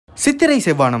சித்திரை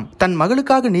செவ்வானம் தன்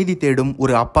மகளுக்காக நீதி தேடும்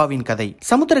ஒரு அப்பாவின் கதை.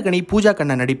 சமுத்திரக்கனி பூஜா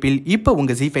கண்ணா நடிப்பில் இப்ப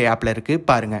உங்க ஜீ5 ஆப்ல இருக்கு,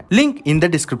 பாருங்க. Link in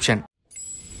the description.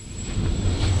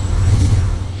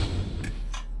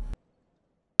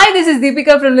 Hi, this is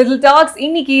Deepika from LittleTalks.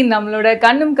 இன்னைக்கு நம்மளோட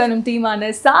கண்ணும் டீமான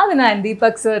சாதனா and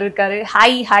தீபக் சார் இருக்காரு.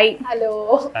 Hi. Hello.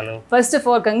 First of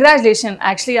all congratulation.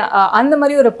 Actually அந்த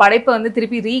மாதிரி ஒரு படைப்பை வந்து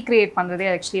திருப்பி ரீக்ரியேட் பண்ணுறதே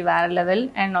ஆக்சுவலி வேற லெவல்.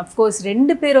 அண்ட் ஆஃப்கோர்ஸ்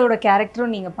 2 பேரோட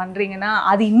கேரக்டரும் நீங்கள் பண்ணுறீங்கன்னா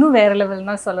அது இன்னும் வேற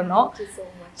லெவல் தான் சொல்லணும்.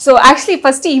 ஸோ ஆக்சுவலி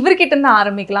ஃபர்ஸ்ட் இவர்கிட்ட இருந்து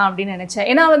ஆரம்பிக்கலாம் அப்படின்னு நினைச்சேன்.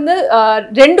 ஏன்னா வந்து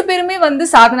 2 பேருமே வந்து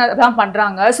சாதனா தான்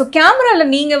பண்றாங்க. ஸோ கேமரால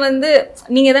நீங்க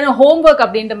எதனா ஹோம்ஒர்க்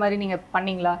அப்படின்ற மாதிரி நீங்க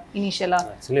பண்ணீங்களா இனிஷியலா?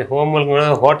 ஆக்சுவலி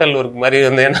ஹோம்ஒர்க் ஹோட்டல் ஒர்க் மாதிரி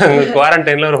வந்து ஏன்னா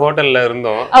குவாரண்டைன்ல ஒரு ஹோட்டல்ல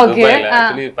இருந்தோம்.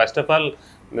 ஆக்சுவலி ஃபர்ஸ்ட் ஆஃப் ஆல்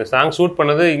இந்த சாங் ஷூட்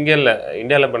பண்ணது இங்க இல்ல,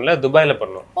 இந்தியால பண்ணல, துபாயில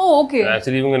பண்ணோம்.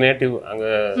 ஆக்சுவலி இவங்க நேட்டிவ் அங்க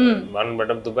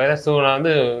மண்பட்டம் துபாயில. ஸோ நான்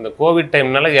வந்து இந்த கோவிட்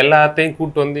டைம்னால எல்லாத்தையும்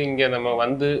கூப்பிட்டு வந்து இங்க நம்ம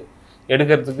வந்து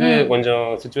எடுக்கிறதுக்கு கொஞ்சம்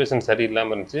சிச்சுவேஷன்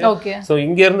சரியில்லாமல் இருந்துச்சு. ஸோ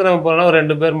இங்கேருந்து நம்ம போனோம்னா ஒரு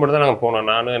 2 பேர் மட்டும் தான் நாங்கள் போனோம்.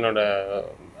 நானும் என்னோட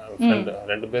ஃப்ரெண்டு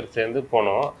 2 பேர் சேர்ந்து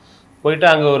போனோம். போயிட்டு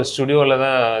அங்கே ஒரு ஸ்டுடியோவில்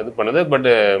தான் இது பண்ணுது.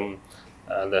 பட்டு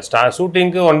அந்த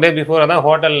ஷூட்டிங்க்கு 1 டே பிஃபோர் தான்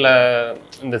ஹோட்டலில்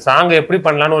இந்த சாங்கை எப்படி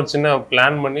பண்ணலான்னு ஒரு சின்ன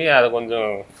பிளான் பண்ணி அதை கொஞ்சம்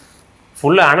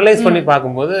ஃபுல்லாக அனலைஸ் பண்ணி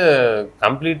பார்க்கும்போது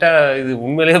கம்ப்ளீட்டாக இது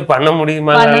உண்மையிலேயே பண்ண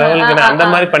முடியுமா லெவலுக்கு அந்த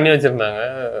மாதிரி பண்ணி வச்சுருந்தாங்க.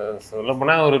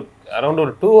 சொல்லப்போனால் ஒரு அரௌண்ட்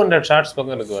ஒரு 200 ஷார்ட்ஸ்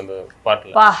பக்கம் இருக்குது அந்த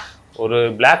பாட்டில். ஒரு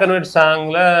பிளாக் அண்ட் ஒயிட்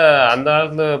சாங்ல அந்த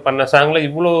காலத்துல பண்ண சாங்ல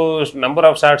இவ்வளோ நம்பர்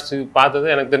ஆஃப் ஷார்ட்ஸ்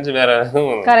பார்த்தது எனக்கு தெரிஞ்சு வேற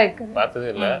எதுவும் பார்த்தது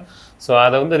இல்லை. ஸோ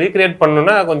அதை வந்து ரீக்ரியேட்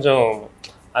பண்ணணும்னா கொஞ்சம்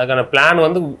அதுக்கான பிளான்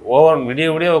வந்து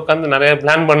விடிய உட்காந்து நிறைய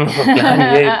பிளான் பண்ணணும். பிளான்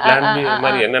ஏ பிளான் பி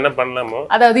மாதிரி என்னென்ன பண்ணலாமோ,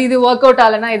 அதாவது இது ஒர்க் அவுட்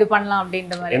ஆகலன்னா இது பண்ணலாம்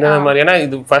அப்படின்ற மாதிரி என்ன மாதிரி. ஏன்னா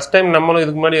இது ஃபர்ஸ்ட் டைம் நம்மளும்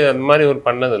இதுக்கு முன்னாடி அந்த மாதிரி ஒரு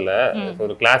பண்ணது இல்லை.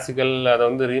 ஒரு கிளாசிக்கல் அதை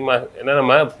வந்து ஏன்னா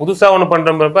நம்ம புதுசா ஒன்று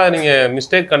பண்றப்ப நீங்க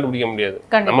மிஸ்டேக் கண்டுபிடிக்க முடியாது.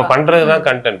 நம்ம பண்றதுதான்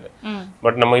கண்டென்ட்.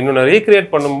 பட் நம்ம இன்னொன்று ரீக்ரியேட்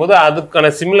பண்ணும்போது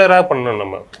அதுக்கான சிமிலரா பண்ணணும்.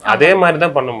 நம்ம அதே மாதிரி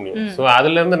தான் பண்ண முடியும். ஸோ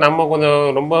அதுல இருந்து நம்ம கொஞ்சம்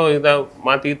ரொம்ப இதை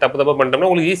மாத்தி தப்பா பண்ணிட்டோம்னா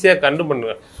உங்களுக்கு ஈஸியா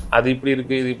கண்டுபிடிக்கணும். அது இப்படி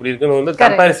இருக்கு, இது இப்படி இருக்குன்னு வந்து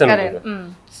கம்பேரிசன் இருக்கு.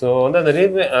 ஸோ வந்து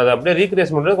அதை அப்படியே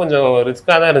ரீக்ரியேட் பண்றது கொஞ்சம்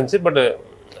ரிஸ்கா தான் இருந்துச்சு. பட்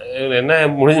என்ன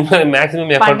முடிஞ்ச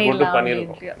மேக்ஸிமம் எஃபர்ட் போட்டு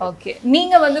பண்ணிருக்கோம். ஓகே,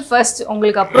 நீங்க வந்து ஃபர்ஸ்ட்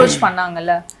உங்களுக்கு அப்ரோச்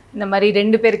பண்ணாங்கல்ல இந்த மாதிரி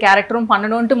 2 பேர் கேரக்டரும்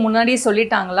பண்ணணும்னு முன்னாடியே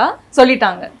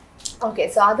சொல்லிட்டாங்க. ஓகே,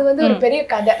 சோ அது வந்து ஒரு பெரிய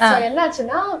கதை. சோ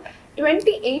என்னாச்சுன்னா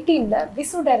 2018ல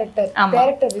விசு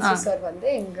டைரக்டர் விசு சார் வந்து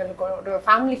எங்களுக்கு ஒரு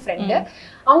ஃபேமிலி ஃப்ரெண்டு.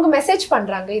 அவங்க மெசேஜ்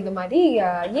பண்றாங்க இந்த மாதிரி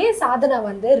ஏன் சாதனா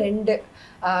வந்து 2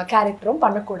 கேரக்டரும்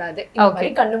பண்ணக்கூடாது, இந்த மாதிரி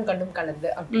கண்ணும் கலந்து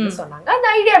அப்படின்னு சொன்னாங்க. அந்த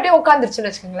ஐடியா அப்படியே உட்காந்துருச்சுன்னு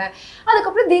வச்சுக்கோங்களேன்.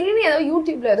 அதுக்கப்புறம் திடீர்னு ஏதோ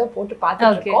யூடியூப்ல ஏதோ போட்டு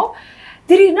பார்த்துருக்கோம்.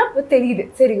 திடீர்னு தெரியுது,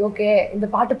 சரி ஓகே இந்த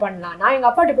பாட்டு பண்ணலாம். நான் எங்க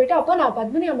அப்பாட்ட போயிட்டு, அப்போ நான்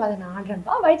பத்மினி அம்மா அதை நான்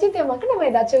ஆடுறேன்ப்பா, வைஜெயந்தி அம்மாக்கு நம்ம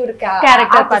ஏதாச்சும் ஒரு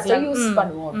கேரக்டர் யூஸ்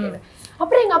பண்ணுவோம் அப்படின்னு.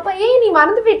 அப்புறம் எங்க அப்பா, நீ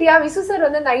மறந்து போயிட்டியா, விசு சார்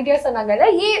வந்து அந்த ஐடியா சொன்னாங்கல்ல,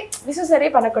 ஏன் விசு சாரே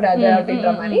பண்ணக்கூடாது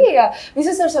அப்படின்ற மாதிரி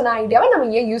விசு சார் சொன்ன ஐடியாவை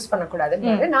நம்ம ஏன் யூஸ்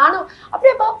பண்ணக்கூடாதுன்னு நானும்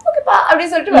அப்படியேப்பா ஓகேப்பா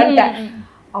அப்படின்னு சொல்லிட்டு வந்துட்டேன்.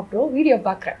 அப்புறம் வீடியோ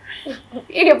பாக்குறேன்.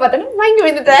 வீடியோ பார்த்தேன்னா மயங்கி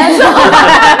விழுந்துட்டேன்.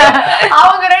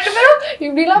 அவங்க 2 பேரும்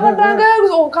இப்படி எல்லாம் பண்றாங்க,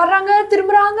 உட்கார்றாங்க,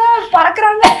 திரும்புறாங்க,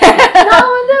 பறக்குறாங்க.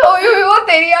 நான் வந்து ஐயோ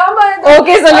தெரியாம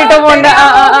ஓகே சொல்லிட்டு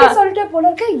போல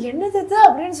இருக்க என்னது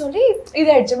அப்படின்னு சொல்லி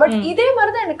இதாயிடுச்சு. பட் இதே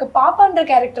மாதிரிதான் எனக்கு பாப்பான்ற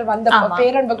கேரக்டர் வந்தப்போ,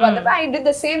 பேரன்புக்கு வந்தப்ப I did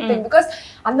the same thing. Because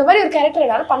அந்த மாதிரி ஒரு கேரக்டர்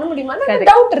என்னால பண்ண முடியுமான்னு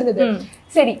டவுட் இருந்தது.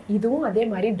 சரி, இதுவும் அதே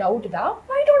மாதிரி டவுட் தான்.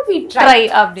 why don't we try?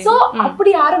 So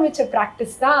அப்படி ஆரம்பிச்ச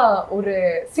பிராக்டிஸ் தான் ஒரு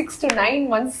 6 to 9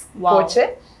 months போச்சு.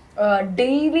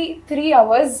 டெய்லி 3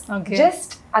 hours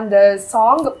ஜஸ்ட் அந்த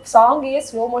சாங்கையே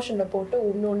ஸ்லோ மோஷன்ல போட்டு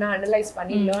ஒன்னு அனலைஸ்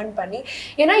பண்ணி லேர்ன் பண்ணி.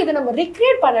 ஏன்னா இதை நம்ம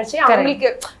ரிக்ரியேட் பண்ணச்சு அவங்களுக்கு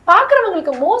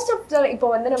பாக்குறவங்களுக்கு மோஸ்ட் ஆஃப் இப்போ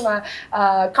வந்து நம்ம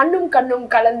கண்ணும்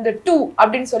கலந்து 2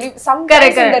 அப்படின்னு சொல்லி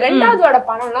இந்த 2வது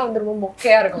படம்லாம் வந்து ரொம்ப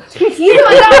மொக்கையா இருக்கும். இது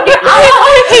வந்து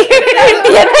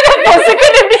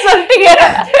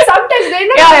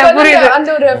அந்த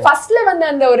ஒரு ஃபர்ஸ்ட்ல வந்து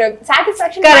அந்த ஒரு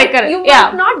satisfaction you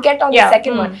will not get on the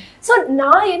second one. So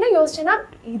நான் என்ன யோசிச்சேன்னா,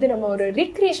 இது நம்ம ஒரு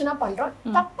ரீக்ரியேஷனா பண்றோம்,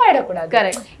 தப்பாயிடக்கூடாது,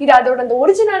 இது அதோட அந்த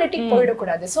ஒரிஜினாலிட்டி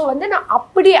போயிடக்கூடாது. சோ வந்து நான்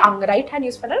அப்படியே அவங்க ரைட் ஹேண்ட்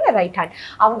யூஸ் பண்றாங்க, ரைட் ஹேண்ட்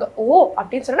அவங்க ஓ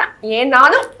அப்படின்னு சொன்னா ஏன்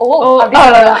நானும் ஓ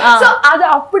அப்படின்னு. சோ அது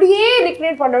அப்படியே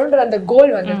ரீக்ரியேட் பண்ணணும்ன்ற அந்த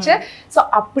கோல் வந்துச்சு. சோ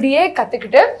அப்படியே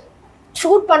கத்துக்கிட்டு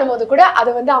ஷூட் பண்ணும்போது கூட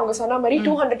அதை வந்து அவங்க சொன்ன மாதிரி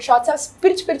 200 ஷாட்ஸா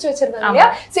பிரிச்சு வச்சிருந்தாங்க.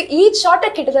 சோ ஈச் ஷாட்டை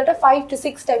கிட்டத்தட்ட 5 to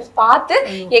 6 டைம்ஸ் பார்த்து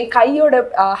என் கையோட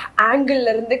ஆங்கிள்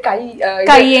இருந்து கை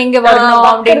எங்க வரணும்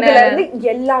அப்படின்றதுல இருந்து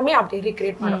எல்லாமே அப்படியே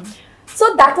ரீக்ரியேட் பண்ணோம். So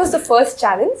that was the first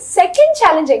challenge. Second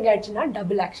challenge எங்க ஆச்சுன்னா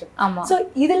டபுள் ஆக்ஷன். So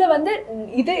இதுல வந்து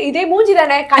இதே மூஞ்சி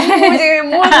தானே, கண்ணு மூஞ்சி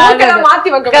மூக்கல மாத்தி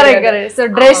வைக்க முடியாது. கரெக்ட். So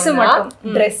dress மட்டும்,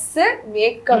 dress,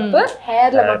 மேக்கப்,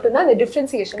 ஹேர்ல மட்டும் தான் அந்த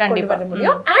டிஃபரன்சியேஷன் கொண்டு வர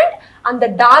முடியும். And அந்த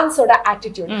டான்ஸோட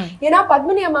ஆட்டிடியூட். ஏன்னா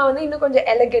பத்மினி அம்மா வந்து இன்னும் கொஞ்சம்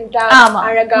எலிகென்ட்டா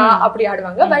அழகா அப்படி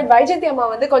ஆடுவாங்க. பட் வைஜெயந்தி அம்மா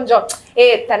வந்து கொஞ்சம்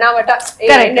தனாவட்டா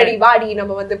என்னடி வாடி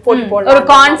நம்ம வந்து போட்டி போடலாம் ஒரு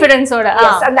கான்ஃபிடன்ஸோட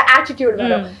அந்த ஆட்டிடியூட்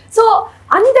வரும். சோ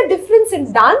அந்த difference in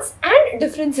dance and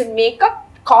difference in makeup,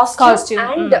 costume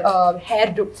and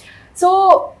hair two. So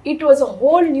it was a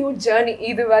whole new journey.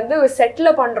 இது வந்து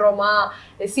செட்ல பண்றோமா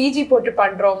சிஜி போட்டு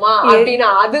பண்றோமா அப்படினா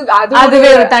அதுவே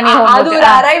ஒரு தனி அது ஒரு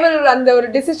அரைவல், அந்த ஒரு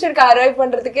டிசிஷனுக்கு அரைவ்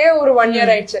பண்றதுக்கே ஒரு 1 year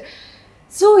ஆயிடுச்சு.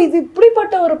 சோ இது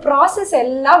இப்படிப்பட்ட ஒரு ப்ராசஸ்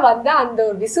எல்லாம் வந்து அந்த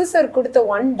ஒரு விசு சார் கொடுத்த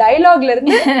ஒன் டயலாக்ல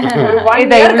இருந்து ஒரு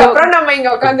 1 இயர்க்கு அப்புறம் நம்ம இங்க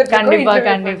உட்கார்ந்துட்டு இருக்கோம்.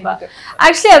 கண்டிப்பா.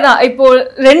 ஆக்சுவலி அதான் இப்போ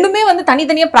ரெண்டுமே வந்து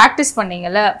தனித்தனியா பிராக்டிஸ்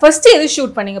பண்ணீங்கல்ல. ஃபர்ஸ்ட் எது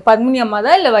ஷூட் பண்ணீங்க, பத்மினி அம்மா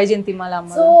தான் இல்ல வைஜெயந்தி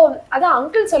அம்மா? சோ அதான்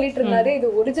அங்கிள் சொல்லிட்டு இருந்தாரு, இது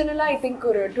ஒரிஜினலா ஐ திங்க்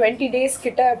ஒரு 20 days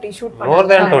கிட்ட அப்படி ஷூட் பண்ணாங்க. more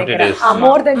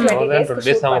than 20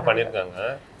 days அவங்க பண்ணிருக்காங்க.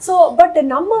 சோ பட்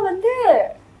நம்ம வந்து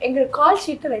எங்க கால்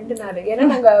ஷீட் 2 நாள், ஏன்னா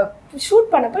நாங்க ஷூட்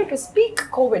பண்ணப்போ it was peak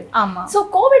Covid. So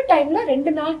Covid டைம்ல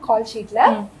 2 நாள் கால் ஷீட்ல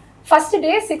first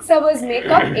day 6 hours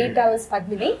makeup, 8 hours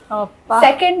Padmini.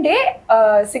 Second day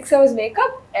 6 hours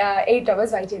makeup, 8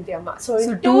 hours Vyjayanthi அம்மா. சோ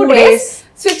 2 days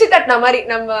ஸ்விட்ச் தட்டன மாதிரி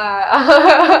நம்ம.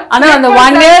 ஆனா அந்த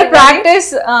 1 year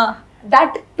practice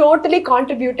that totally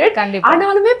contributed.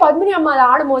 ஆனாலுமே பத்மினி அம்மா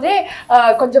ஆடும்போதே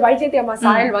கொஞ்சம் வைஜெயந்தி அம்மா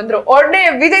சாயல் வந்துரும். உடனே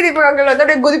விஜய் தீபக் அங்கிள்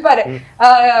வந்து குதிப்பாரு,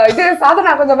 இது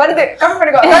சாதனா கொஞ்சம் வருது கம்மி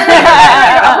பண்ணிக்கோ.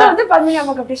 அப்புறம் வந்து பத்மினி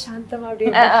அம்மாக்கு அப்படியே சாந்தமா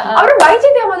அப்படின்னு. அப்புறம்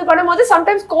வைஜெயந்தி அம்மா பண்ணும்போது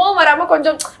சம்டைம்ஸ் கோவம் வராம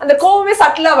கொஞ்சம் அந்த கோவமே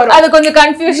சட்டிலா வரும், அது கொஞ்சம்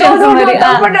கன்ஃபியூஷன்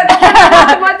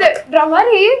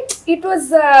மாதிரி. இட் வாஸ்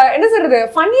என்ன சொல்றது,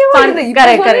 ஃபன்னியாவா இருந்தது.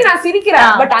 இப்போ நான்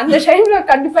சிரிக்கிறேன், பட் அந்த டைம்ல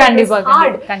கண்டிப்பா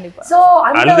கண்டிப்பா சோ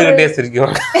அழுதுகிட்டே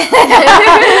சிரிக்குவாங்க.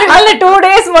 அல்ல 2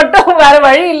 days மட்டும் வேற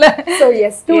வழி இல்ல. சோ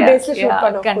எஸ் 2 daysல ஷூட்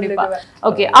பண்ணோம் கண்டிப்பா.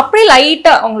 ஓகே, அப்படியே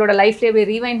லைட்டா உங்களோட லைஃப்லயே போய்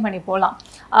ரீவைண்ட் பண்ணி போலாம்.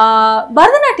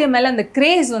 பரதநாட்டியம் மேல அந்த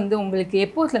கிரேஸ் வந்து உங்களுக்கு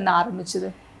எப்போதுல இருந்து ஆரம்பிச்சது?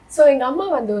 சோ எங்க அம்மா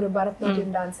வந்து ஒரு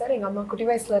பரதநாட்டியம் டான்சர். எங்க அம்மா குட்டி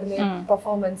வயசுல இருந்து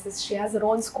performances, she has her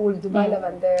own school துபாய்ல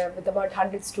வந்து with about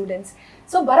 100 students.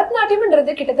 சோ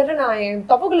பரதநாட்டியம்ன்றது கிட்டத்தட்ட நான் என்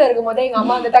தொப்புக்குள்ள இருக்கும்போதே எங்க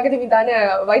அம்மா அந்த தகுதி மீதான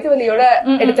வயிற்றுவலியோட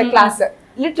எடுத்த class.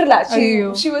 Literally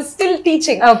she was still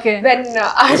teaching when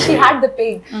she had the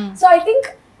pain. So I think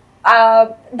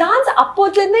dance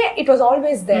அப்போதுல இருந்தே it was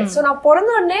always there. So நான்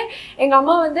பிறந்த உடனே எங்க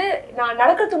அம்மா வந்து நான்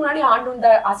நடக்கிறதுக்கு முன்னாடி ஆடணும்னு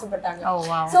தான் ஆசைப்பட்டாங்க.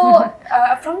 So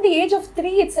from the age of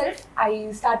 3 itself I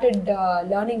started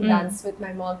learning dance with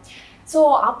my mom. So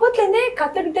அப்போதுலேருந்தே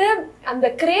கற்றுக்கிட்டு அந்த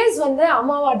கிரேஸ் வந்து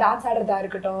அம்மாவா டான்ஸ் ஆடுறதா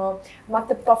இருக்கட்டும்,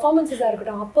 மற்ற பர்ஃபார்மன்ஸஸாக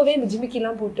இருக்கட்டும், அப்போவே இந்த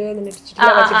ஜிமிக்கிலாம் போட்டு இந்த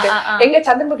நெட்டிச்சுலாம் வச்சுட்டு எங்க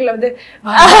சந்திரமுகில வந்து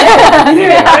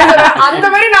அந்த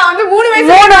மாதிரி நான் வந்து 3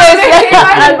 வயசு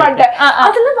பண்ணிட்டேன்.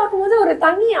 அதெல்லாம் பார்க்கும்போது ஒரு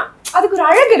தனியா அதுக்கு ஒரு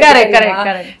அழகு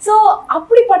இருக்கு. ஸோ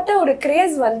அப்படிப்பட்ட ஒரு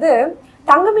கிரேஸ் வந்து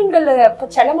தங்கமீன்கள்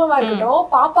செலமாவா இருக்கட்டும்,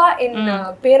 பாப்பா என்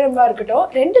பேரன்பா இருக்கட்டும்,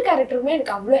 2 கேரக்டருமே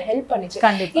எனக்கு அவ்வளவு ஹெல்ப் பண்ணிச்சு.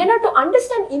 ஏன்னா to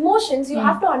understand emotions you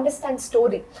have to understand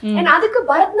story. And அதுக்கு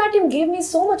Bharatanatyam gave me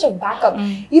so much of backup.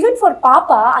 Even for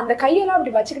பாப்பா அந்த கையெல்லாம்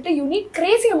அப்படி வச்சுக்கிட்டு you need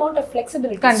Crazy amount of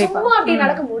flexibility. சும்மா அப்படி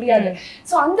நடக்க முடியாது.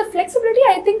 ஸோ அந்த flexibility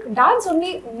I think dance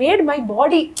only made my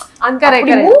body அந்த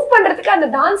மூவ் பண்றதுக்கு அந்த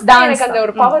டான்ஸ் எனக்கு அந்த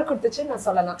ஒரு பவர் கொடுத்துச்சுன்னு நான்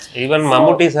சொல்லலாம். ஈவன்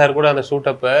மம்முட்டி சார் கூட அந்த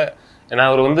ஷூட் அப்ப ஏன்னா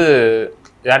அவர் வந்து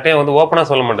யார்ட்டையும் வந்து ஓப்பனா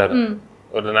சொல்ல மாட்டாரு.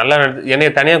 ஒரு நல்லா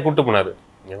என்னைய தனியா கூட்டு போனாரு.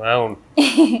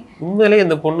 உண்மையிலேயே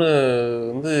இந்த பொண்ணு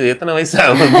வந்து எத்தனை வயசு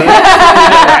ஆகுது,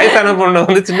 வயசான பொண்ணு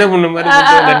வந்து சின்ன பொண்ணு மாதிரி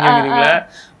நினைக்கிறீங்களா?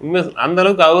 உண்மை அந்த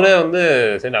அளவுக்கு அவரே வந்து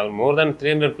சரி அவர் மோர் தேன்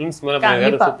 300 ஃபிலிம்ஸ் மேல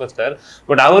பண்ணிருக்காரு, சூப்பர் ஸ்டார்.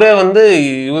 பட் அவரே வந்து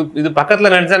இது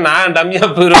பக்கத்துல நடிச்சா நான் டம்மியா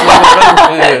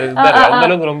போயிருவேன் அந்த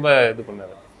அளவுக்கு ரொம்ப இது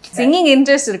பண்ணாரு. சிங்கிங்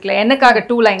இன்ட்ரெஸ்ட் இருக்குல்ல, என்னக்காக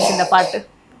 2 lines இந்த பாட்டு?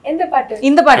 எந்த பாட்டு?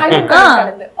 இந்த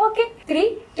பாட்டு. ஓகே 3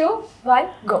 2 1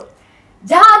 கோ.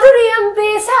 ஜாதுரியம்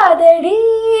பேசாதடி,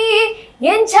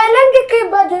 என் சலங்குக்கு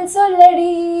பதில்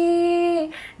சொல்லடி,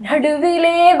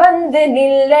 நடுவிலே வந்து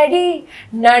நில்லடி,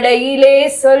 நடையிலே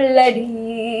சொல்லடி,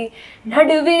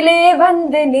 நடுவிலே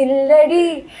வந்து நில்லடி,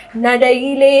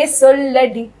 நடையிலே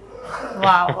சொல்லடி.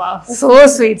 Wow, wow. So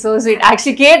sweet, so sweet.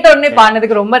 Actually கேட்ட உடனே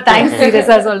பாடுனதுக்கு ரொம்ப தேங்க்ஸ்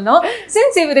சீரியஸா சொல்லணும்.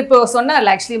 சின்ஸ் இவர் இப்போ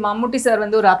சொன்னார்ல ஆக்சுவலி மம்முட்டி சார்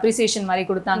வந்து ஒரு அப்ரிசியேஷன் மாதிரி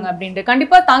கொடுத்தாங்க அப்படின்ட்டு,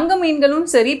 கண்டிப்பா தங்க மீன்களும்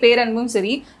சரி பேரன்பும்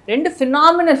சரி 2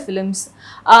 ஃபினாமினல் ஃபிலிம்ஸ்.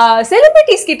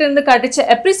 செலிபிரிட்டிஸ் கிட்ட இருந்து கிடைச்ச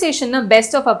அப்ரிசியேஷன்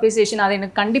பெஸ்ட் ஆஃப் அப்ரிசியேஷன், அதை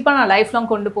எனக்கு கண்டிப்பா நான் லைஃப்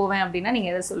லாங் கொண்டு போவேன் அப்படின்னா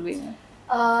நீங்க எதை சொல்வீங்க?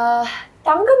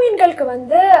 தங்க மீன்களுக்கு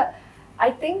வந்து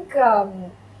ஐ திங்க்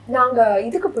நாங்க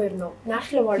இதுக்கு போயிருந்தோம்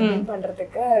நேஷனல் அவார்ட் வின்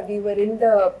பண்றதுக்கு. we were in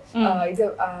the இது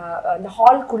அந்த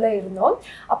ஹால்குள்ள இருந்தோம்.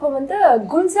 அப்போ வந்து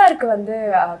குல்சாருக்கு வந்து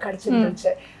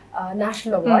கிடைச்சிருந்துச்சு.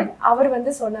 National award. அவர்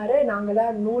வந்து சொன்னாரு,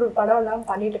 நாங்களாம் 100 படம் எல்லாம்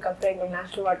பண்ணிட்டு அப்புறம் எங்களுக்கு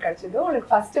நேஷனல் அவார்ட் கிடைச்சது, உனக்கு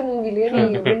ஃபர்ஸ்ட் மூவிலேயே நீ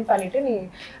வின் பண்ணிட்டு நீ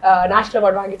நேஷனல்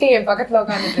அவார்ட் வாங்கிட்டு என் பக்கத்துல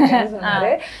உட்காந்துட்டு இருக்கேன்னு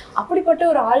சொன்னாரு. அப்படிப்பட்ட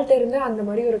ஒரு ஆள்கிட்ட இருந்து அந்த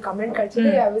மாதிரி ஒரு கமெண்ட்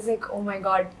கிடைச்சது. I was like, oh my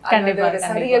God, அது ஒரு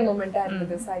சரியல் மொமெண்டா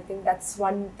இருந்தது. So I think that's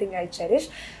one thing I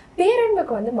cherish.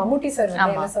 பேரன்புக்கு வந்து மம்முட்டி சார்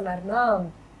வந்து என்ன சொன்னாருன்னா,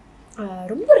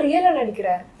 ரொம்ப ரியலா நடிக்கிற,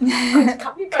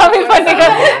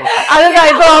 அதுதான்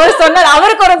இப்போ அவர் சொன்னார்,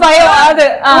 அவருக்கு ஒரு பயம், அது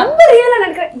ரொம்ப ரியலா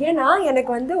நடிக்கிற. ஏன்னா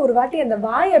எனக்கு வந்து ஒரு வாட்டி அந்த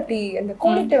வாய் அப்படி அந்த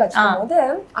கோடிட்டு வச்சுக்கும் போது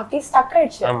அப்படியே ஸ்டக்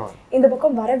ஆயிடுச்சு, இந்த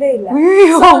பக்கம் வரவே இல்லை.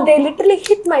 they literally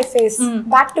hit my face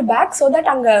back to back so that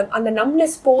அங்க அந்த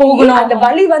numbness போகி அந்த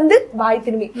வலி வந்து வாய்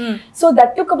திரும்பி. so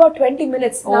that took about 20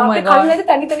 minutes. நான் கண்ணுல இருந்து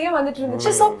தனித்தனியா வந்துட்டு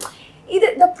இருந்துச்சு. so இது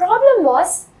the problem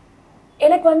was,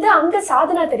 எனக்கு வந்து அங்க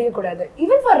சாதனா தெரியக்கூடாது.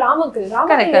 ஈவன் ஃபார் ராமக்கு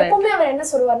எப்பவுமே அவர் என்ன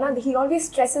சொல்லுவார்னா, he always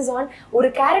stresses on ஒரு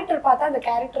கேரக்டர் பார்த்தா அந்த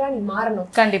கேரக்டரா நீ மாறணும்.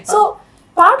 கண்டிப்பா. சோ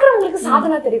பாக்குறவங்களுக்கு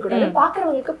சாதனா தெரியக்கூடாது,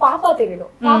 பாக்குறவங்களுக்கு பாப்பா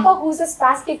தெரியணும். பாப்பா who's a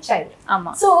spastic child.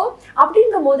 ஆமா. சோ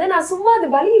அப்படிங்கும் போது நான் சும்மா அது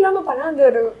வலி இல்லாம பண்ணா அந்த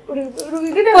ஒரு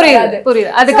இதுவே புரியுது,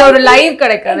 அதுக்கு ஒரு லைவ்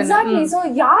கிடைக்காது. எக்ஸாக்ட்லி. சோ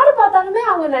யாரு பார்த்தாலுமே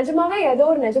அவங்க நிஜமாவே ஏதோ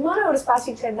ஒரு நிஜமான ஒரு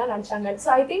spastic child தான் நினைச்சாங்க.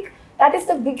 So I think that is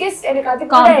the biggest, எனக்கு அது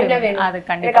கூட என்ன வேணும்,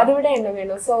 எனக்கு அதை விட என்ன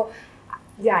வேணும். So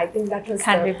yeah, I think that was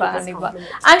கண்டிப்பா.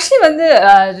 ஆக்சுவலி வந்து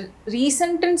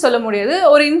ரீசென்ட்னு சொல்ல முடியாது,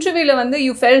 ஒரு இன்டர்வியூல வந்து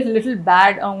யூ ஃபெல்ட் லிட்டில்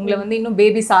பேட், அவங்கள வந்து இன்னும்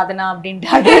பேபி சாதனா அப்படின்ட்டு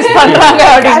அட்வைஸ் பண்றாங்க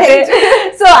அப்படின்ட்டு.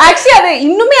 ஸோ ஆக்சுவலி அது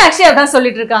இன்னுமே ஆக்சுவலி அதான்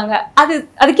சொல்லிட்டு இருக்காங்க.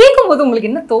 அது கேட்கும் போது உங்களுக்கு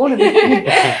என்ன தோணுது?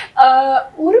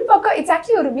 ஒரு பக்கம் இட்ஸ்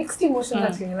ஆக்சுவலி ஒரு மிக்ஸ்ட் இமோஷன்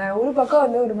வச்சுக்கீங்களேன். ஒரு பக்கம்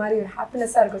வந்து ஒரு மாதிரி ஒரு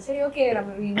ஹாப்பினஸா இருக்கும், சரி ஓகே நம்ம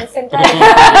இன்னசென்ட்டா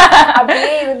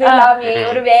அப்படியே இருந்தாலுமே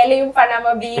ஒரு வேலையும்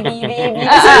பண்ணாம பேபி.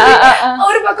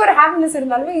 ஒரு பக்கம் ஒரு ஹாப்பினஸ்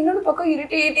இருந்தாலுமே இன்னொரு பக்கம்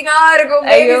இரிட்டேட்டிங்கா இருக்கும்.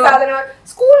 பேபி சாதனா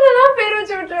ஸ்கூல்லலாம் பேர்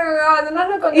வச்சு விட்டுருவாங்க, அதனால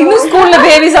கொஞ்சம் இன்னும் ஸ்கூல்ல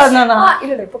பேபி சாதனா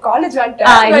இல்ல, இப்ப காலேஜ்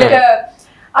வந்துட்டேன்.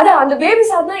 அதான் அந்த பேபி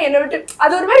சாதனா என்ன விட்டு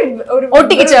அது ஒரு மாதிரி ஒரு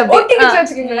ஒட்டிக்கிச்சு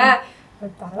வச்சுக்கீங்களேன்.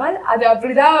 பரவாயில்ல, அது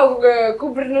அப்படிதான் அவங்க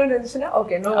கூப்பிடணும்னு இருந்துச்சுன்னா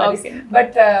ஓகே, நோ வரிஸ்.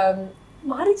 பட்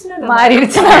மாறிடுச்சுன்னா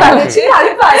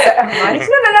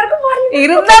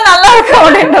நல்லா இருக்கும்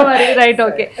அப்படின்ற மாதிரி. Right,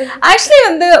 okay. ஆக்சுவலி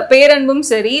வந்து பேரன்பும்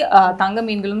சரி, தங்க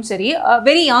மீன்களும் சரி,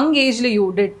 வெரி யங் ஏஜ்ல யூ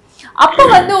டிட். அப்ப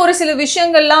வந்து ஒரு சில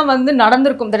விஷயங்கள்லாம் வந்து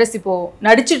நடந்திருக்கும். தட் இஸ் இப்போ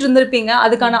நடிச்சிட்டு இருந்திருப்பீங்க,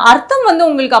 அதுக்கான அர்த்தம் வந்து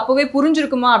உங்களுக்கு அப்பவே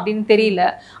புரிஞ்சிருக்குமா அப்படின்னு தெரியல.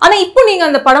 ஆனா இப்போ நீங்க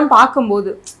அந்த படம்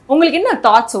பார்க்கும்போது உங்களுக்கு என்ன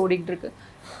தாட்ஸ் ஓடிட்டு இருக்கு?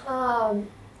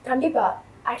 கண்டிப்பா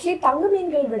ஆக்சுவலி தங்க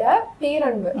மீன்கள் விட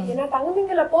பேரன்பு. ஏன்னா தங்க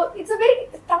மீன்கள் அப்போ இட்ஸ் வெரி,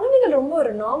 தங்க மீன்கள் ரொம்ப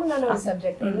ஒரு நார்மலான ஒரு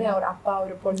சப்ஜெக்ட். என்ன ஒரு அப்பா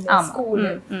ஒரு பொண்ணு school,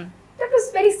 that was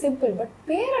very simple. but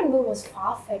Peranbu was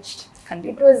far fetched.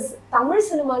 it was Tamil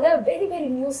சினிமால very very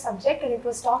new subject and it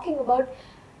was talking about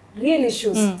real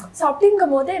issues. so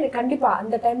அப்படிங்கும் போது எனக்கு கண்டிப்பா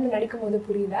அந்த டைம்ல நடிக்கும் போது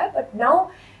புரியல. பட் நவ்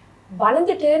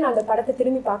வளர்ந்துட்டு நான் அந்த படத்தை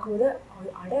திரும்பி பார்க்கும்போது,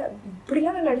 அட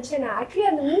இப்படிலாம் நான் நடிச்சேன், ஆக்சுவலி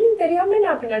அந்த மீனிங் தெரியாமலே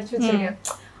நான் அப்படி நடிச்சு வச்சிருக்கேன்.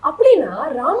 அப்படின்னா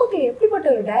ராமுக்கு எப்படிப்பட்ட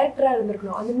ஒரு டைரக்டரா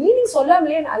இருந்திருக்கணும், அந்த மீனிங்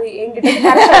சொல்லாமலே அது என்கிட்ட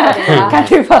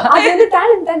அது வந்து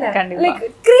டேலண்ட் தானே, லைக்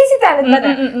கிரேசி டேலண்ட்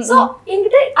தானே. சோ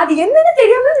என்கிட்ட அது என்னன்னு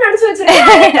தெரியாம நடிச்சு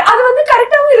வச்சிருக்கேன், அது வந்து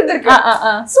கரெக்டாவும் இருந்திருக்கு.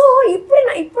 சோ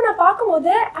இப்போ நான்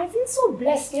பார்க்கும்போது ஐ ஃபீல் சோ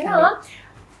பிளெஸ்ட். ஏன்னா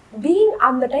being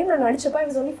அந்த டைம் நான் நடிச்சப்ப I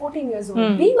was only 14 years old.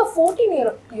 being a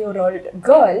 14-year-old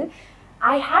girl,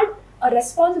 I had a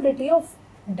responsibility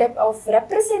of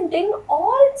representing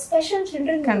all special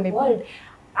children in the world.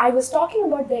 I was talking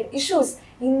about their issues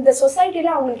in the society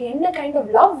la avங்களுக்கு என்ன kind of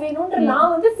love வேணும்ன்ற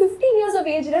நான் வந்து 15 years of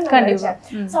age ல நான் நடிச்சேன்.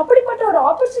 So அப்படிப்பட்ட ஒரு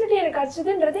opportunity எனக்கு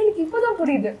கிடைச்சதுன்றது எனக்கு இப்போதான்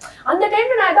புரியுது. அந்த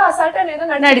டைம்ல நான் ஏதோ அசால்ட்டா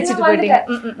ஏதோ நடிச்சிட்டு போயிட்டேன்.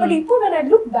 பட் இப்போ when I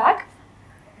look back,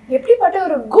 எப்படிப்பட்ட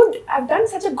ஒரு good, I've done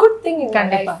such a good thing in my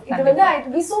life. இது வந்து it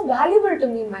will be so valuable to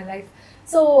me in my life.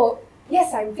 So yes,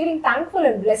 I'm feeling thankful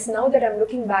and blessed now that I'm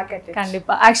looking back at it.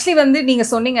 கண்டிப்பா. Actually வந்து நீங்க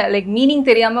சொன்னீங்க like meaning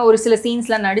தெரியாம ஒரு சில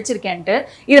சீன்ஸ்லாம் நடிச்சிருக்கேன்ட்டு.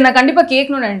 இதை நான் கண்டிப்பா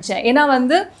கேட்கணும்னு நினைச்சேன். ஏன்னா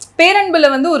வந்து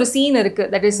பேரன்புல வந்து ஒரு சீன் இருக்கு,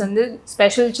 தட் இஸ் வந்து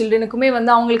ஸ்பெஷல் சில்ட்ரனுக்குமே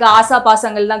வந்து அவங்களுக்கு ஆசா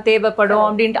பாசங்கள் தான் தேவைப்படும்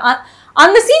அப்படின்ட்டு.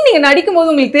 அந்த சீன் நீங்க நடிக்கும் போது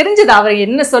உங்களுக்கு தெரிஞ்சது அவர்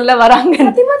என்ன சொல்ல வராங்க?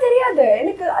 சத்தியமா தெரியாது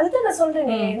எனக்கு. அதுதான் நான் சொல்றேன்,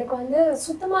 எனக்கு வந்து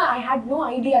சுத்தமா I had no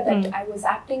idea that I was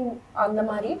acting அந்த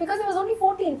மாதிரி, because I was only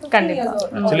 14-15 years old.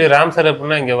 Actually Ram sir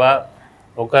எப்படின்னா, இங்க வா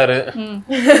உட்காரு,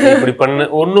 இப்படி பண்ணு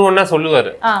ஒண்ணா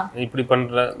சொல்லுவாரு. இப்படி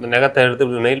பண்ற, இந்த நகத்தை எடுத்து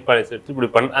இப்படி நெயில் பாலிஷ் எடுத்து இப்படி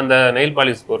பண்ண, அந்த நெயில்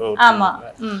பாலிஷ் போற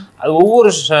அது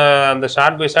ஒவ்வொரு அந்த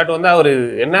ஷார்ட் பை ஷார்ட் வந்து அவரு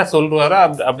என்ன சொல்றாரோ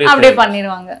அப்படியே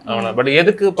பண்ணிடுவாங்க. பட்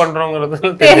எதுக்கு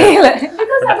பண்றோங்கிறது தெரியல.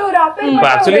 இப்ப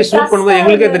ஆக்சுவலி ஷூட் பண்ணும்போது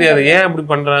எங்களுக்கே தெரியாது ஏன் அப்படி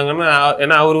பண்றாங்கன்னு.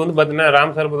 ஏன்னா அவர் வந்து பாத்தீங்கன்னா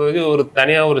ராம் சார் பொறுத்தவரைக்கும் ஒரு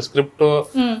தனியா ஒரு ஸ்கிரிப்டோ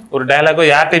ஒரு டயலாகோ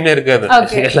யார்ட்டையுமே இருக்காது,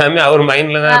 எல்லாமே அவர்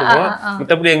மைண்ட்ல தான் இருக்கும்.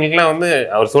 மத்தபடி எங்களுக்கு எல்லாம் வந்து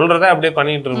அவர் சொல்றதா அப்படியே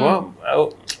பண்ணிட்டு இருக்கோம்.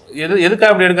 எதுக்காக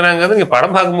அப்படி எடுக்கிறாங்கிறது நீங்க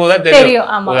படம் பார்க்கும்போது தான் தெரியும்.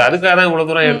 அதுக்காக தான் இவ்வளவு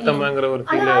தூரம் எடுத்தோமாங்கிற ஒரு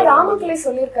ஃபீல். ராமகிளே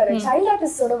சொல்லியிருக்காரு சைல்ட்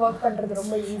ஆர்டிஸ்டோட ஒர்க் பண்றது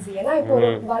ரொம்ப ஈஸி. ஏன்னா இப்போ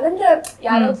வளர்ந்த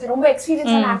யாரோ ரொம்ப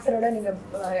எக்ஸ்பீரியன்ஸான ஆக்டரோட நீங்க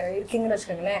இருக்கீங்கன்னு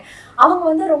வச்சுக்கோங்களேன், அவங்க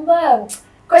வந்து ரொம்ப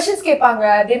questions கேட்பாங்க.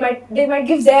 they might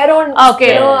give their own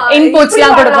inputs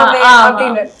எல்லாம் கொடுப்பாங்க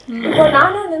அப்படினு. இப்போ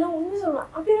நானே என்ன உண்மை சொல்றேன்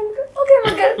அப்படி நமக்கு ஓகே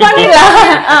மகே பண்ணிடலாம்.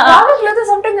 ராமகிளே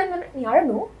சம்டைம்ஸ் நீ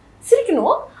அழணும்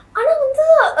சிரிக்கணும் ஆனா வந்து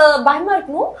பயமா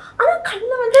இருக்கணும் ஆனா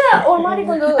கண்ணுல வந்து ஒரு மாதிரி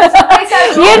கொஞ்சம் சர்ப்ரைஸா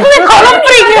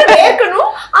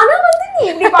இருக்கணும் ஆனா வந்து நீ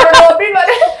இப்படி பண்ணணும் அப்படின்னு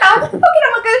ஓகே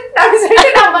நமக்கு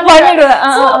நான்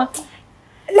பண்ணிடுவேன்.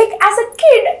 Like as a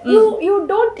kid you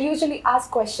don't usually ask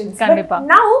questions. But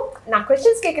now நான்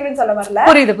questions கேக்குறேன்னு சொல்ல வரல.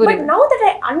 But now that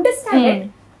I understand it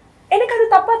எனக்கு அது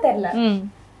தப்பா தெரியல.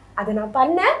 அது நான்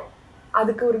பண்ணேன்,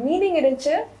 அதுக்கு ஒரு மீனிங்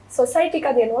இருந்துச்சு, சொசைட்டிக்கு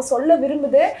அது என்னவோ சொல்ல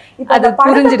விரும்புது. இப்போ அத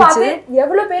படத்தை பார்த்து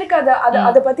எவ்வளவு பேருக்கு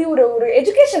அத பத்தி ஒரு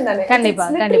எஜுகேஷன் தானே. கண்டிப்பா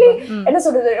என்ன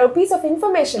சொல்றது, a piece of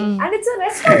information and it's a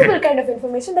responsible kind of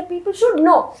information that people should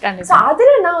know. So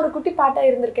அதுல நான் ஒரு குட்டி பாட்டா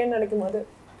இருந்திருக்கேன்னு நினைக்கும்போது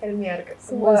பெருமையா இருக்கு.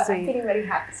 feeling very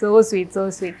happy. So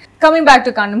sweet. Coming back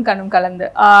to Kannum Kalandhu,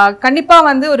 கண்டிப்பா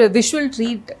வந்து ஒரு விஷுவல்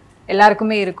ட்ரீட்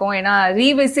எல்லாருக்குமே இருக்கும். ஏன்னா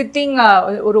ரீவிசிட்டிங்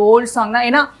ஒரு ஓல்ட் சாங் தான்.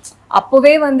 ஏன்னா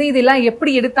அப்போவே வந்து இதெல்லாம்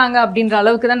எப்படி எடுத்தாங்க அப்படின்ற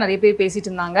அளவுக்கு தான் நிறைய பேர் பேசிட்டு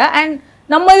இருந்தாங்க. அண்ட்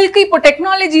நம்மளுக்கு இப்போ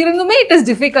டெக்னாலஜி இருந்துமே இட் இஸ்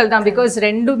டிஃபிகல்ட் தான், பிகாஸ்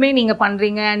ரெண்டுமே நீங்கள்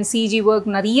பண்ணுறீங்க அண்ட் சிஜி ஒர்க்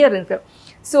நிறைய இருக்கு.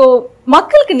 ஸோ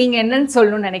மக்களுக்கு நீங்கள் என்னன்னு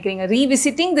சொல்லணும்னு நினைக்கிறீங்க?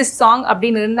 ரீவிசிட்டிங் திஸ் சாங்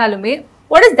அப்படின்னு இருந்தாலுமே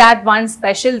what is that one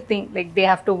special thing like they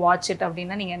have to watch it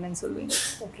அப்படின்னா நீங்கள் என்னன்னு சொல்லுவீங்க?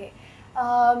 ஓகே,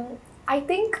 I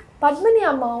think பத்மினி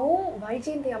அம்மாவும்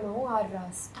வைஜெயந்தி அம்மாவும் are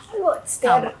stalwarts.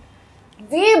 They're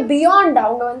way beyond.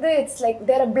 அவங்க வந்து it's like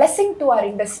they're a blessing to our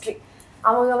industry.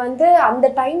 அவங்க வந்து அந்த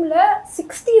டைம்ல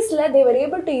 60sல they were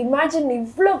able to imagine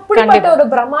இவ்ளோ இப்படிப்பட்ட ஒரு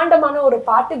பிரம்மாண்டமான ஒரு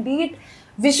பாட்டு, be it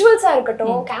visuals-ஆ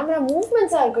இருக்கட்டும், கேமரா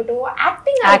மூவ்மெண்ட்ஸா இருக்கட்டும்,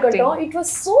 ஆக்டிங்கா இருக்கட்டும், it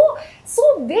was so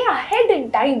way ahead in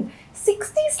time.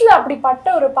 60sல அப்படிப்பட்ட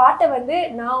ஒரு பாட்டை வந்து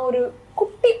நான் ஒரு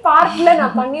குட்டி பார்ட்ல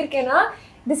நான் பண்ணிருக்கேன்னா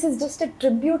this is just a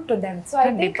tribute to them. So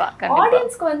I think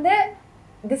audience-க்கு வந்து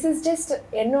this is just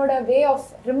என்னோட way of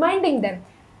reminding them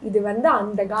இது வந்து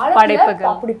அந்த காலத்துல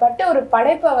அப்படிப்பட்ட ஒரு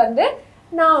படைப்பை வந்து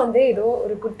நான் வந்து ஏதோ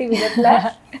ஒரு குட்டி விதத்துல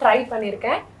ட்ரை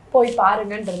பண்ணிருக்கேன், போய்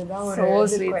பாருங்கன்றதுதான் ஒரு.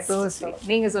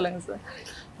 நீங்க சொல்லுங்க சார்.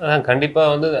 கண்டிப்பா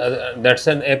வந்து தட்ஸ்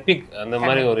an epic. அந்த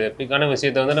மாதிரி ஒரு எப்பிக்கான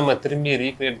விஷயத்தை வந்து நம்ம திரும்பி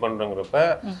ரீக்ரியேட் பண்றோங்கிறப்ப,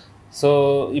 ஸோ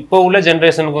இப்போ உள்ள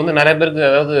ஜென்ரேஷனுக்கு வந்து நிறைய பேருக்கு,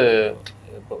 அதாவது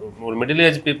ஒரு மிடில்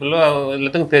ஏஜ் பீப்புளும்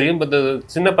எல்லாத்துக்கும் தெரியும், பட்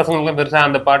சின்ன பசங்களுக்குலாம் பெருசாக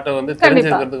அந்த பாட்டை வந்து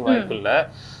தெரிஞ்சுக்கிறதுக்கு வாய்ப்பு இல்லை.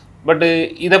 பட்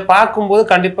இதை பார்க்கும்போது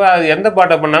கண்டிப்பா அது எந்த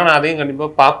பாட்டை பண்ணாங்கன்னா அதையும் கண்டிப்பா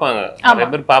பார்ப்பாங்க, நிறைய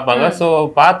பேர் பார்ப்பாங்க. ஸோ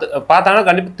பார்த்தாங்கன்னா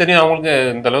கண்டிப்பா தெரியும் அவங்களுக்கு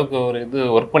இந்த அளவுக்கு ஒரு இது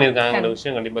ஒர்க் பண்ணியிருக்காங்கிற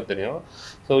விஷயம் கண்டிப்பா தெரியும்.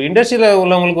 ஸோ இண்டஸ்ட்ரியில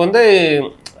உள்ளவங்களுக்கு வந்து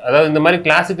அதாவது இந்த மாதிரி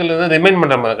கிளாசிக்கல் வந்து ரிமைண்ட்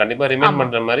பண்ற மாதிரி, கண்டிப்பா ரிமைண்ட்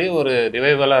பண்ற மாதிரி ஒரு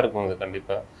ரிவைவலா இருக்கும். அது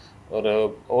கண்டிப்பா ஒரு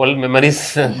ஓல்ட் மெமரிஸ்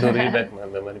ரீபேக்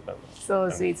அந்த மாதிரி பண்ணலாம். So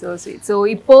sweet. So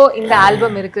இப்போ இந்த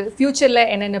ஆல்பம் இருக்கு, ஃபியூச்சர்ல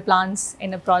என்னென்ன பிளான்ஸ்,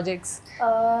 என்ன ப்ராஜெக்ட்ஸ்?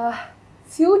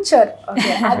 ஃபியூச்சர்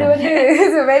ஓகே, அது வந்து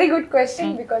is a very good question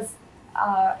because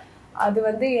அது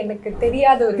வந்து எனக்கு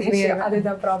தெரியாத ஒரு விஷயம்,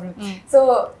 அதுதான் problem. So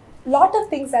lot of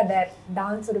things are there.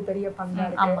 Dance ஒரு பெரிய பங்கா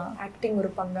இருக்கு, ஆக்டிங்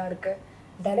ஒரு பங்கா இருக்கு,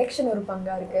 டைரக்ஷன் ஒரு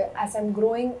பங்கா இருக்கு. as I'm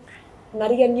growing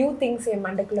நிறைய நியூ திங்ஸ் என்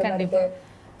மண்டைக்குள்ள வருது,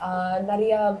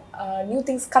 நிறைய நியூ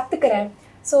திங்ஸ் கத்துக்கிறேன்.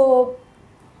 ஸோ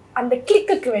அந்த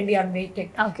கிளிக்கு வேண்டி I'm waiting.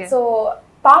 ஸோ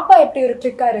பாப்பா எப்படி ஒரு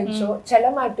கிளிக்கா இருந்துச்சோ,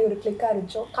 செல்லம்மா எப்படி ஒரு கிளிக்கா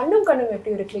இருந்துச்சோ, கண்ணும்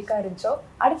எப்படி ஒரு கிளிக்கா இருந்துச்சோ,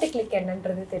 அடுத்த கிளிக்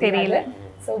என்னன்றது தெரியல.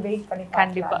 ஸோ வெயிட் பண்ணி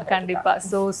கண்டிப்பா.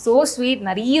 ஸோ ஸ்வீட்,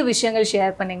 நிறைய விஷயங்கள்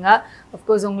ஷேர் பண்ணுங்க.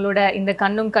 அஃப்கோர்ஸ் உங்களோட இந்த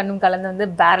கண்ணும் கலந்து வந்து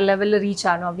வேற லெவலில் ரீச்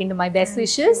ஆகணும் அப்படின்னு my best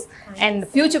wishes and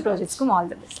future ப்ராஜெக்ட்ஸ்க்கும்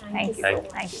all the best.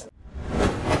 Thank you.